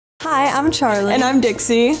Hi, I'm Charli. And I'm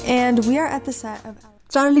Dixie. And we are at the set of...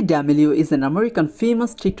 Charli D'Amelio is an American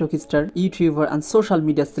famous TikTok star, YouTuber and social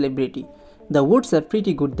media celebrity. The words are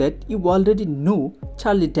pretty good that you already know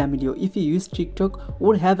Charli D'Amelio if you use TikTok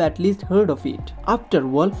or have at least heard of it. After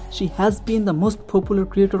all, she has been the most popular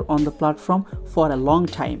creator on the platform for a long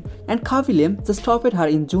time, and Kavilem just topped her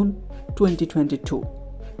in June 2022.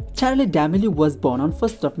 Charli D'Amelio was born on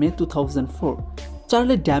 1st of May 2004.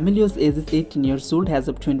 Charli D'Amelio's age is 18 years old as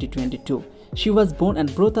of 2022. She was born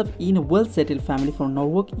and brought up in a well-settled family from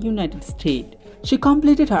Norwalk, United States. She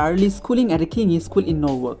completed her early schooling at a King School in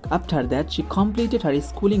Norwalk. After that, she completed her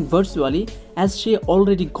schooling virtually as she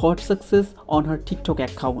already got success on her TikTok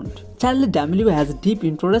account. Charli D'Amelio has a deep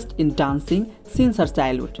interest in dancing since her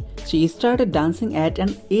childhood. She started dancing at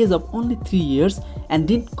an age of only 3 years and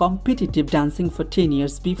did competitive dancing for 10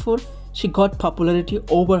 years before she got popularity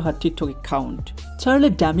over her TikTok account.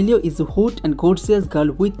 Charli D'Amelio is a hot and gorgeous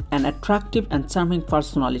girl with an attractive and charming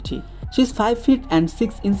personality. She is 5 feet and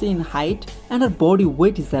 6 inches in height and her body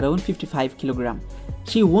weight is around 55 kg.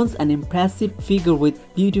 She owns an impressive figure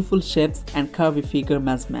with beautiful shapes and curvy figure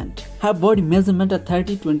measurement. Her body measurement are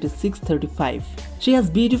 30, 26, 35. She has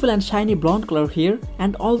beautiful and shiny blonde color hair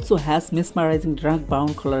and also has mesmerizing dark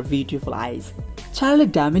brown color beautiful eyes.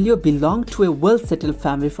 Charli D'Amelio belonged to a well-settled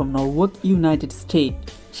family from Norwalk, United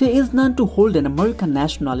States. She is known to hold an American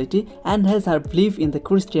nationality and has her belief in the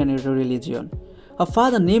Christianity religion. Her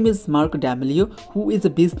father's name is Mark D'Amelio, who is a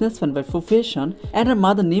businessman by profession, and her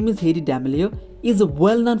mother's name is Heidi D'Amelio, is a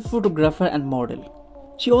well-known photographer and model.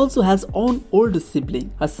 She also has one older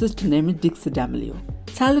sibling. Her sister name is Dixie D'Amelio.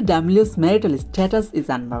 Charli D'Amelio's marital status is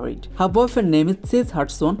unmarried. Her boyfriend name is Chase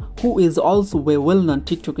Hudson, who is also a well-known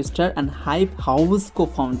TikTok star and Hype House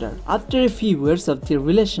co-founder. After a few years of their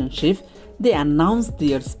relationship, they announced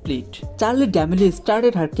their split. Charli D'Amelio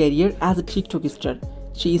started her career as a TikTok star.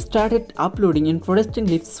 She started uploading interesting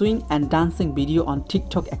lip swing and dancing video on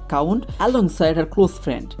TikTok account alongside her close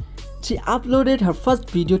friend. She uploaded her first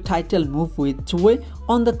video titled Move with Joy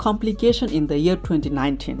on the complication in the year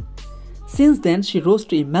 2019. Since then, she rose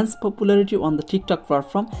to immense popularity on the TikTok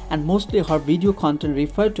platform and mostly her video content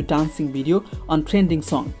referred to dancing video on trending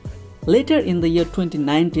song. Later in the year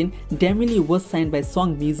 2019, D'Amelio was signed by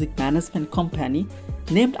song music management company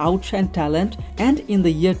named Outshine Talent, and in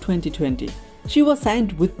the year 2020, she was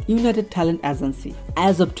signed with United Talent Agency.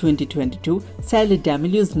 As of 2022, Charli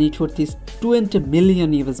D'Amelio's net worth is $20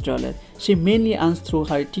 million. She mainly earns through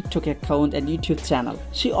her TikTok account and YouTube channel.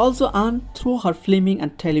 She also earns through her filming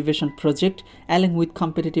and television project along with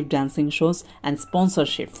competitive dancing shows and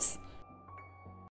sponsorships.